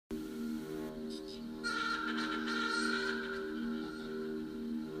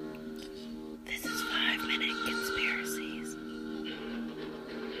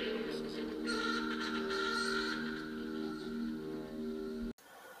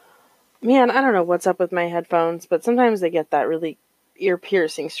Man, I don't know what's up with my headphones, but sometimes they get that really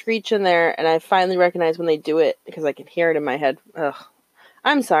ear-piercing screech in there, and I finally recognize when they do it because I can hear it in my head. Ugh.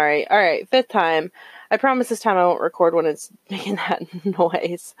 I'm sorry. All right, fifth time. I promise this time I won't record when it's making that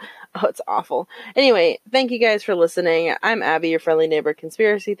noise. Oh, it's awful. Anyway, thank you guys for listening. I'm Abby, your friendly neighbor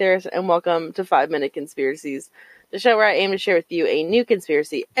conspiracy theorist, and welcome to 5 Minute Conspiracies, the show where I aim to share with you a new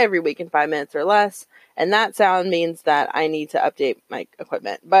conspiracy every week in 5 minutes or less. And that sound means that I need to update my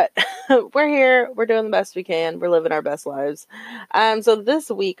equipment. But we're here. We're doing the best we can. We're living our best lives. So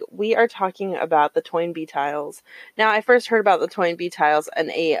this week, we are talking about the Toynbee tiles. Now, I first heard about the Toynbee tiles in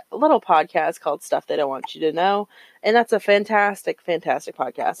a little podcast called Stuff They Don't Want You to Know. And that's a fantastic, fantastic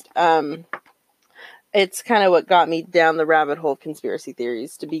podcast. It's kind of what got me down the rabbit hole of conspiracy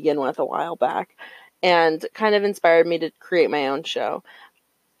theories to begin with a while back. And kind of inspired me to create my own show.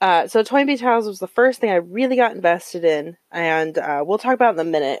 So Toynbee tiles was the first thing I really got invested in, and we'll talk about it in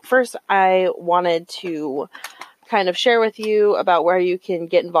a minute. First, I wanted to kind of share with you about where you can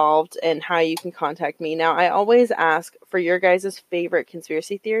get involved and how you can contact me. Now, I always ask for your guys' favorite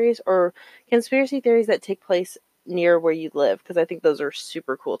conspiracy theories or conspiracy theories that take place near where you live, because I think those are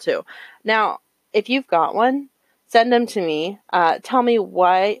super cool too. Now, if you've got one, send them to me. Tell me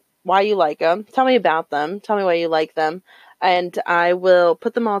why you like them. Tell me about them. Tell me why you like them. And I will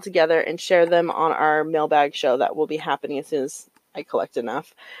put them all together and share them on our mailbag show that will be happening as soon as I collect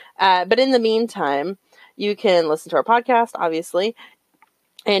enough. But in the meantime, you can listen to our podcast, obviously,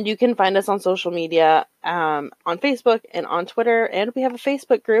 and you can find us on social media, on Facebook and on Twitter, and we have a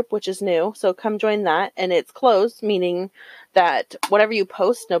Facebook group, which is new, so come join that, and it's closed, meaning that whatever you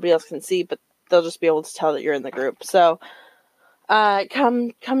post, nobody else can see, but they'll just be able to tell that you're in the group. So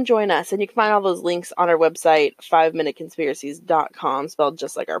come join us, and you can find all those links on our website, 5minuteconspiracies.com, spelled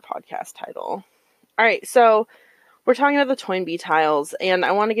just like our podcast title. All right, so we're talking about the Toynbee tiles, and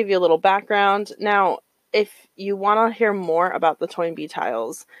I want to give you a little background. Now, if you want to hear more about the Toynbee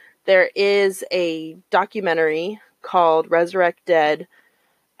tiles, there is a documentary called Resurrect Dead,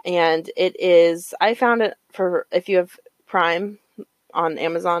 and I found it if you have Prime on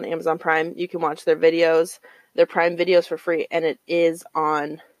Amazon Prime, you can watch their videos. Their Prime videos for free, and it is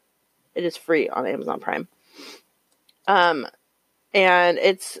free on Amazon Prime. And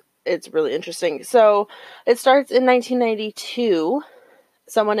it's really interesting. So it starts in 1992.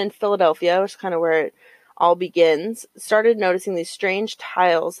 Someone in Philadelphia, which is kind of where it all begins, started noticing these strange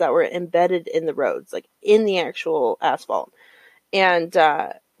tiles that were embedded in the roads, like in the actual asphalt. And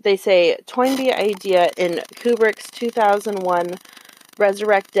they say Toynbee idea in Kubrick's 2001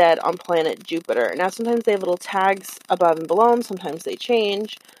 Resurrect Dead on planet Jupiter. Now, sometimes they have little tags above and below them. Sometimes they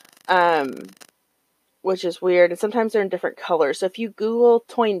change, which is weird. And sometimes they're in different colors. So if you Google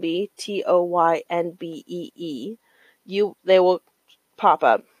Toynbee, Toynbee, they will pop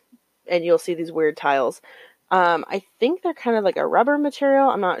up, and you'll see these weird tiles. I think they're kind of like a rubber material.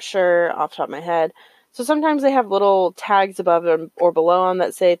 I'm not sure off the top of my head. So sometimes they have little tags above them or below them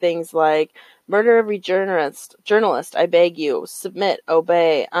that say things like, murder every journalist, I beg you, submit,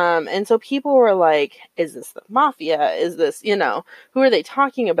 obey. And so people were like, is this the mafia? Is this, who are they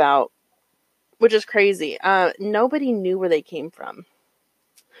talking about? Which is crazy. Nobody knew where they came from.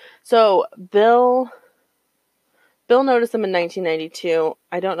 So Bill noticed them in 1992.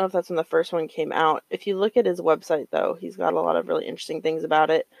 I don't know if that's when the first one came out. If you look at his website, though, he's got a lot of really interesting things about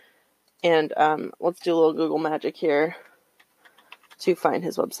it. And let's do a little Google magic here to find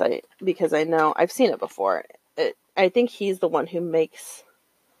his website, because I know I've seen it before. I think he's the one who makes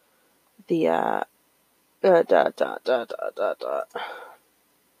the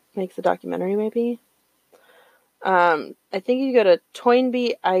makes the documentary, maybe. I think you go to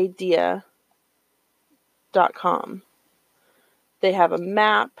ToynbeeIdea.com. They have a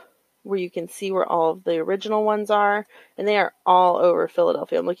map where you can see where all of the original ones are, and they are all over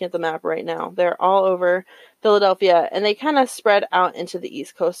Philadelphia. I'm looking at the map right now. They're all over Philadelphia, and they kind of spread out into the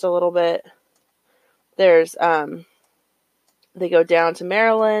East Coast a little bit. There's, they go down to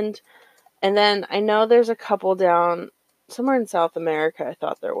Maryland, and then I know there's a couple down somewhere in South America, I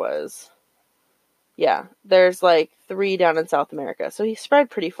thought there was. Yeah, there's like 3 down in South America, so he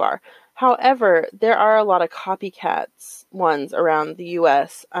spread pretty far. However, there are a lot of copycats ones around the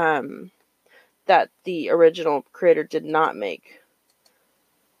U.S. That the original creator did not make.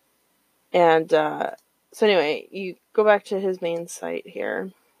 And so anyway, you go back to his main site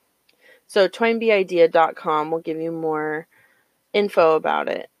here. So ToynbeeIdea.com will give you more info about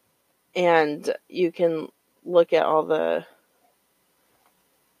it. And you can look at all the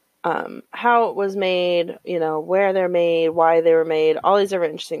how it was made, where they're made, why they were made, all these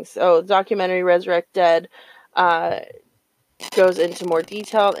different interesting. So, documentary Resurrect Dead, goes into more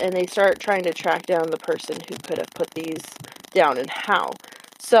detail, and they start trying to track down the person who could have put these down and how.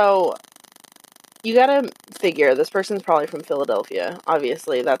 So you gotta figure this person's probably from Philadelphia.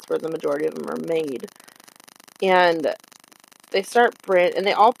 Obviously, that's where the majority of them are made. And they start and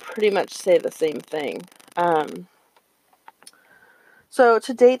they all pretty much say the same thing. So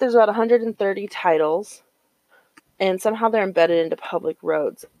to date, there's about 130 titles, and somehow they're embedded into public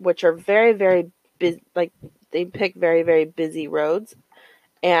roads, which are very, very busy. Like, they pick very, very busy roads,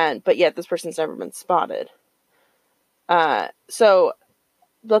 but yet this person's never been spotted. So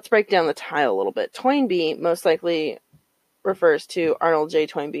let's break down the tile a little bit. Toynbee most likely refers to Arnold J.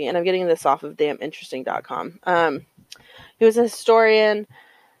 Toynbee, and I'm getting this off of daminteresting.com. He was a historian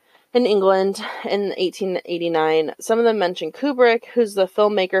in England in 1889. Some of them mention Kubrick, who's the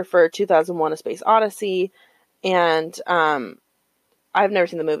filmmaker for 2001: A Space Odyssey, and I've never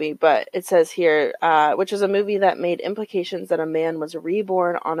seen the movie, but it says here, which is a movie that made implications that a man was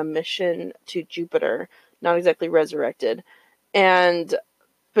reborn on a mission to Jupiter, not exactly resurrected. And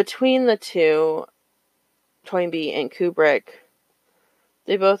between the two, Toynbee and Kubrick,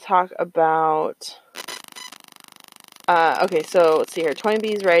 they both talk about... okay, so let's see here.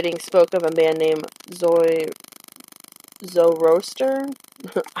 Toynbee's writing spoke of a man named Zoroaster.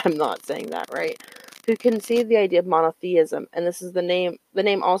 I'm not saying that right. Who conceived the idea of monotheism, and this is the name. The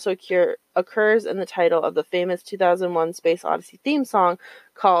name also occurs in the title of the famous 2001 Space Odyssey theme song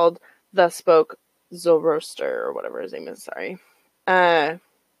called "Thus Spoke Zoroaster," or whatever his name is. Sorry.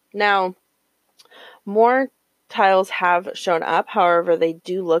 Now, more tiles have shown up. However, they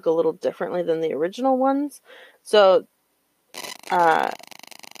do look a little differently than the original ones. So, the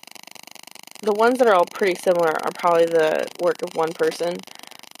ones that are all pretty similar are probably the work of one person.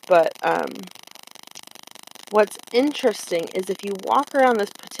 But, what's interesting is if you walk around this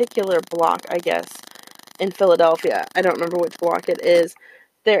particular block, I guess, in Philadelphia, I don't remember which block it is,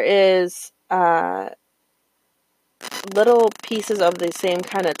 there is, little pieces of the same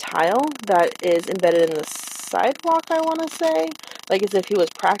kind of tile that is embedded in the sidewalk, I want to say. Like as if he was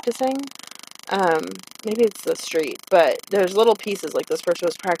practicing. Maybe it's the street, but there's little pieces like this person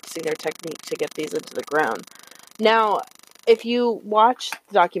was practicing their technique to get these into the ground. Now, if you watch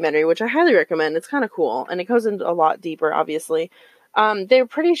the documentary, which I highly recommend, it's kind of cool, and it goes into a lot deeper, obviously, they're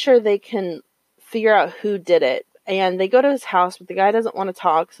pretty sure they can figure out who did it. And they go to his house, but the guy doesn't want to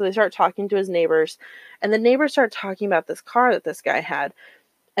talk, so they start talking to his neighbors. And the neighbors start talking about this car that this guy had.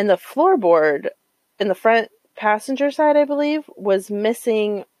 And the floorboard in the front passenger side, I believe, was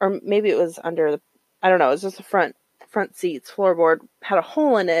missing, or maybe it was under the, I don't know, it was just the front seats floorboard had a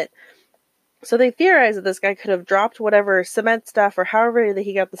hole in it. So they theorized that this guy could have dropped whatever cement stuff or however that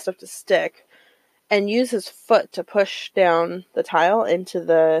he got the stuff to stick and use his foot to push down the tile into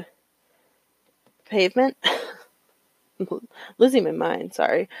the pavement. Losing my mind,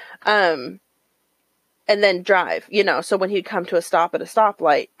 sorry. And then drive, so when he'd come to a stop at a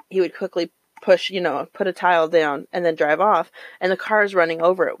stoplight, he would quickly push, put a tile down and then drive off, and the cars running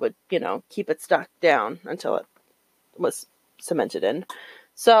over it would, keep it stuck down until it was cemented in.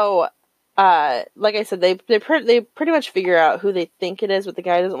 So, like I said, they pretty much figure out who they think it is, but the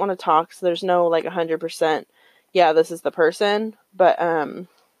guy doesn't want to talk, so there's no, 100%, yeah, this is the person, but,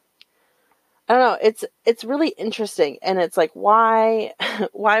 I don't know, it's really interesting, and it's like, why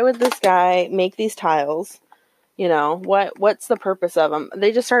would this guy make these tiles? What's the purpose of them?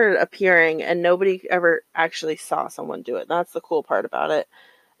 They just started appearing, and nobody ever actually saw someone do it. That's the cool part about it.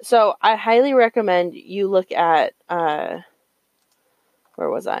 So I highly recommend you look at, where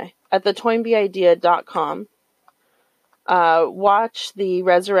was I? At the ToynbeeIdea.com. Watch the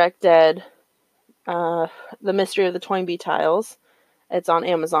Resurrect Dead, The Mystery of the Toynbee Tiles. It's on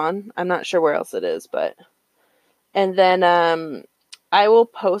Amazon. I'm not sure where else it is, but... And then, I will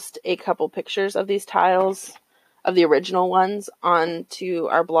post a couple pictures of these tiles, of the original ones, onto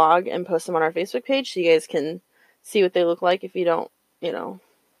our blog and post them on our Facebook page so you guys can see what they look like if you don't,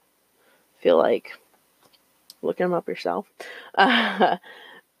 feel like looking them up yourself.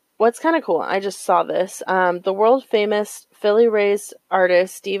 What's kind of cool, I just saw this. The world famous Philly-raised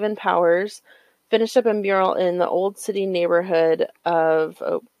artist Stephen Powers finished up a mural in the Old City neighborhood of...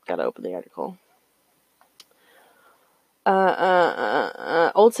 Oh, gotta open the article.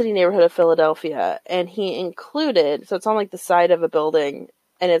 Old City neighborhood of Philadelphia, and he included, so it's on the side of a building,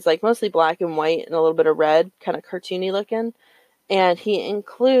 and it's mostly black and white and a little bit of red, kind of cartoony looking, and he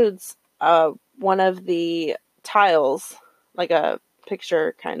includes one of the tiles, like a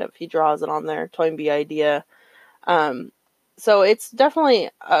picture kind of, he draws it on there, Toynbee Idea. So it's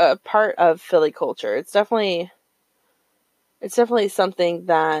definitely a part of Philly culture. It's definitely something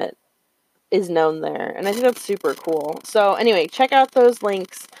that is known there. And I think that's super cool. So anyway, check out those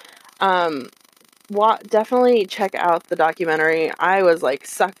links. Definitely check out the documentary. I was like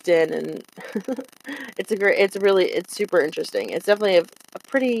sucked in, and it's super interesting. It's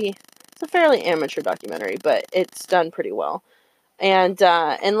definitely it's a fairly amateur documentary, but it's done pretty well. And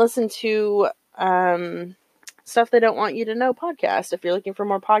listen to Stuff They Don't Want You to Know podcast if you're looking for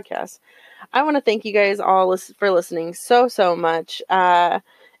more podcasts. I want to thank you guys all for listening so much.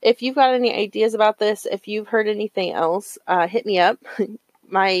 If you've got any ideas about this, if you've heard anything else, hit me up.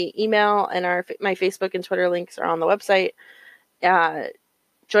 My email and my Facebook and Twitter links are on the website.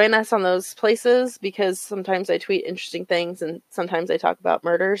 Join us on those places, because sometimes I tweet interesting things and sometimes I talk about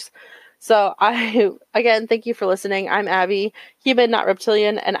murders. So again, thank you for listening. I'm Abby, human, not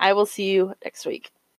reptilian, and I will see you next week.